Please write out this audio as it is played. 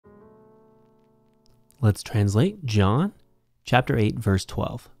Let's translate John chapter 8, verse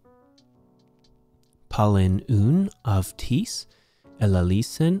 12. Palin un avtis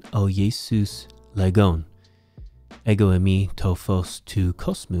elalisen o Jesus legon. Ego emi tophos tu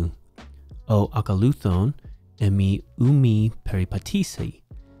kosmu, o akaluthon emi umi peripatisi,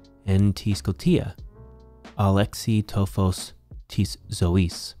 en tis kotia, alexi tophos tis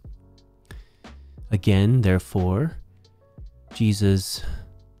zois. Again, therefore, Jesus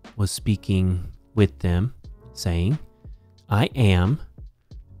was speaking with them, saying, I am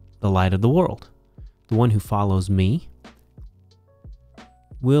the light of the world. The one who follows me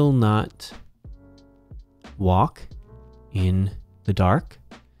will not walk in the dark,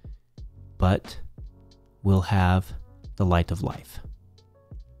 but will have the light of life.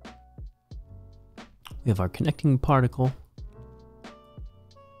 We have our connecting particle,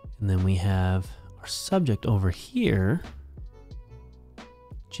 and then we have our subject over here,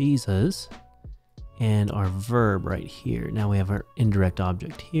 Jesus, and our verb right here. Now we have our indirect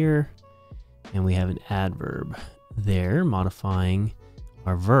object here, and we have an adverb there modifying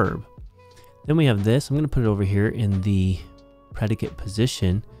our verb. Then we have this. I'm going to put it over here in the predicate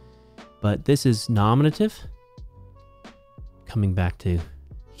position, but this is nominative coming back to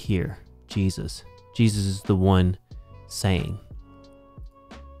here, Jesus. Jesus is the one saying.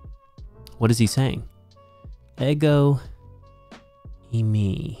 What is he saying? Ego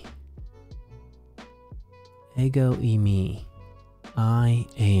eimi. Ego eimi. I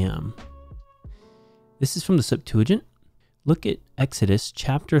am. This is from the Septuagint. Look at Exodus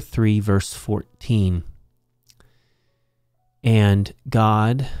chapter 3, verse 14. And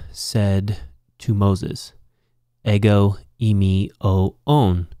God said to Moses, Ego eimi o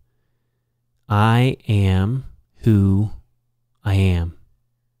on. I am who I am.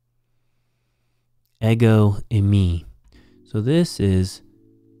 Ego eimi. So this is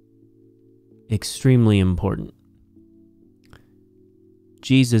extremely important.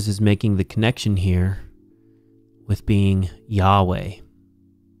 Jesus is making the connection here with being Yahweh.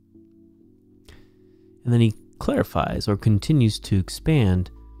 And then he clarifies or continues to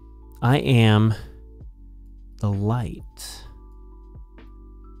expand, I am the light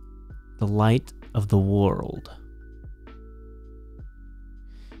of the world.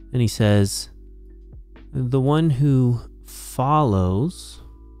 And he says, the one who follows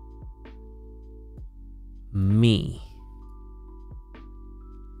me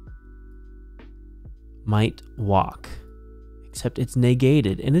might walk, except it's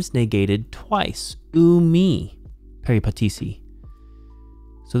negated, and it's negated twice. Umi peripatisi.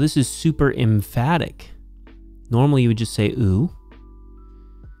 So this is super emphatic. Normally you would just say u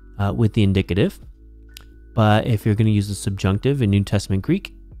with the indicative, but if you're going to use the subjunctive in New Testament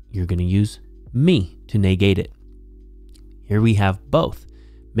Greek, you're going to use me to negate it. Here we have both,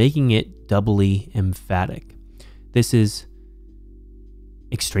 making it doubly emphatic. This is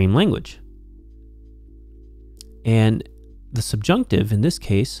extreme language. And the subjunctive in this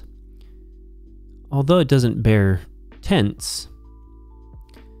case, although it doesn't bear tense,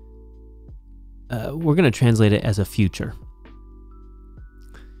 we're going to translate it as a future.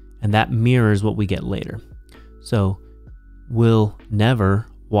 And that mirrors what we get later. So, will never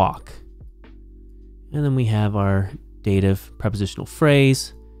walk. And then we have our dative prepositional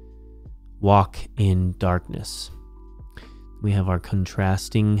phrase, walk in darkness. We have our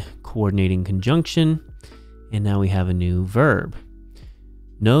contrasting coordinating conjunction, and now we have a new verb.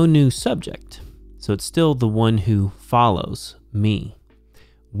 No new subject, so it's still the one who follows me.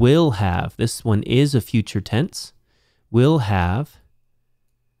 Will have, this one is a future tense, will have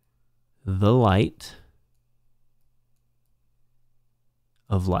the light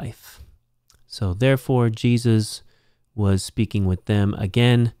of life. So therefore, Jesus was speaking with them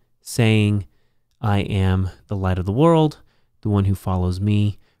again, saying, I am the light of the world. The one who follows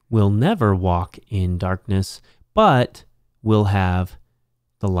me will never walk in darkness, but will have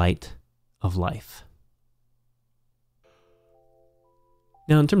the light of life.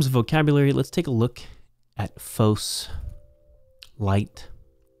 Now, in terms of vocabulary, let's take a look at phos, light.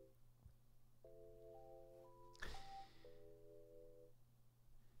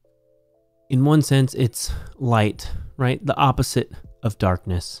 In one sense, it's light, right? The opposite of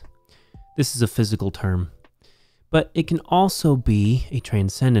darkness. This is a physical term, but it can also be a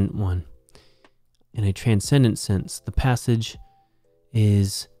transcendent one. In a transcendent sense, the passage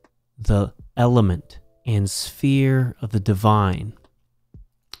is the element and sphere of the divine.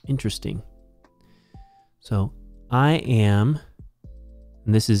 Interesting. So, I am,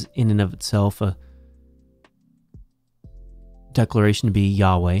 and this is in and of itself a declaration to be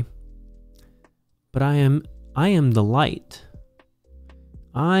Yahweh, but I am the light.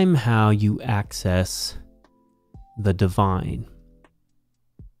 I'm how you access the divine.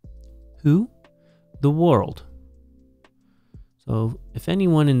 Who? The world. So if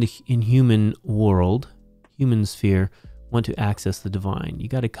anyone in human world, human sphere, want to access the divine, you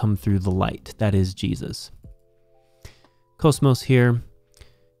got to come through the light. That is Jesus. Cosmos here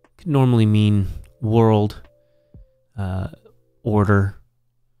could normally mean world, order,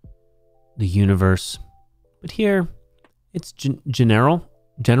 the universe. But here it's general.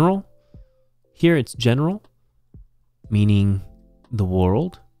 Here it's general, meaning the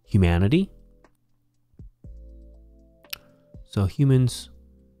world, humanity. So humans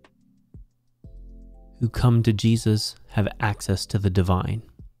who come to Jesus have access to the divine.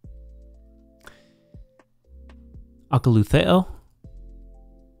 Akalutheo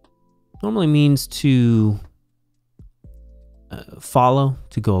normally means to follow,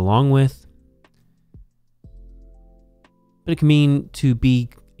 to go along with. But it can mean to be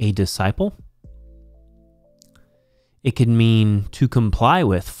a disciple. It can mean to comply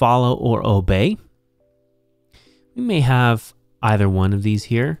with, follow, or obey. We may have either one of these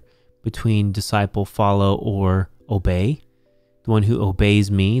here between disciple, follow, or obey. The one who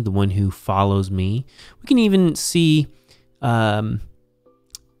obeys me, the one who follows me. We can even see, in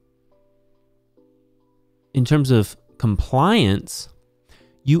terms of compliance,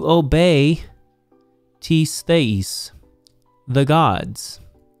 you obey tis theis, the gods.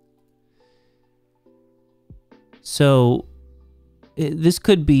 So this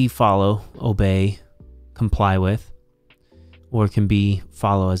could be follow, obey, comply with, or it can be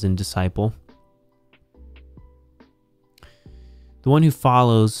follow as in disciple. The one who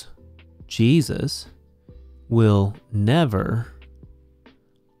follows Jesus will never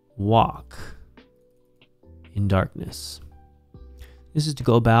walk in darkness. This is to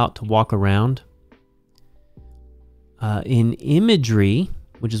go about, to walk around. In imagery,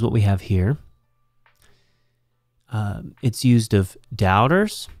 which is what we have here, it's used of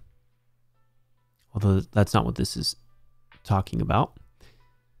doubters, although that's not what this is talking about.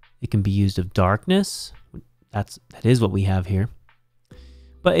 It can be used of darkness. That is what we have here.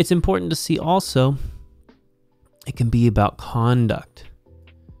 But it's important to see also, it can be about conduct,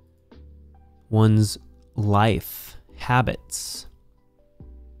 one's life, habits.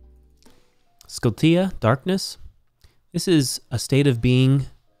 Scotia, darkness. This is a state of being,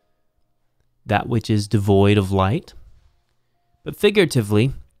 that which is devoid of light. But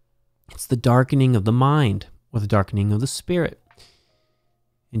figuratively, it's the darkening of the mind or the darkening of the spirit.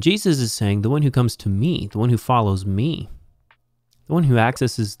 And Jesus is saying, the one who comes to me, the one who follows me, the one who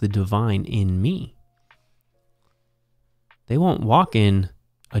accesses the divine in me, they won't walk in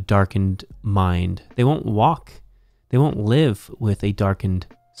a darkened mind. They won't live with a darkened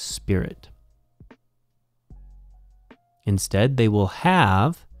spirit. Instead, they will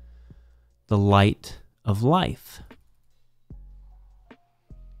have the light of life.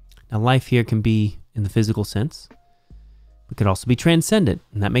 Now, life here can be in the physical sense. It could also be transcendent,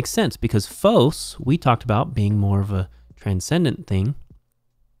 and that makes sense because phos, we talked about being more of a transcendent thing,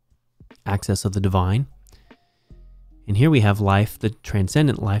 access of the divine. And here we have life, the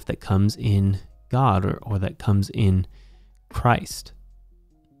transcendent life that comes in God or that comes in Christ.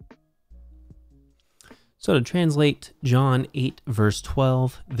 So to translate John 8, verse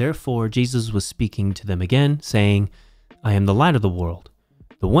 12, therefore Jesus was speaking to them again, saying, I am the light of the world.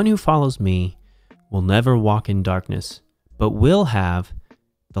 The one who follows me will never walk in darkness, but will have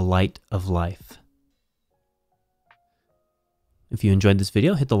the light of life. If you enjoyed this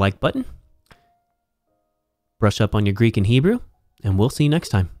video, hit the like button, brush up on your Greek and Hebrew, and we'll see you next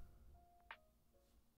time.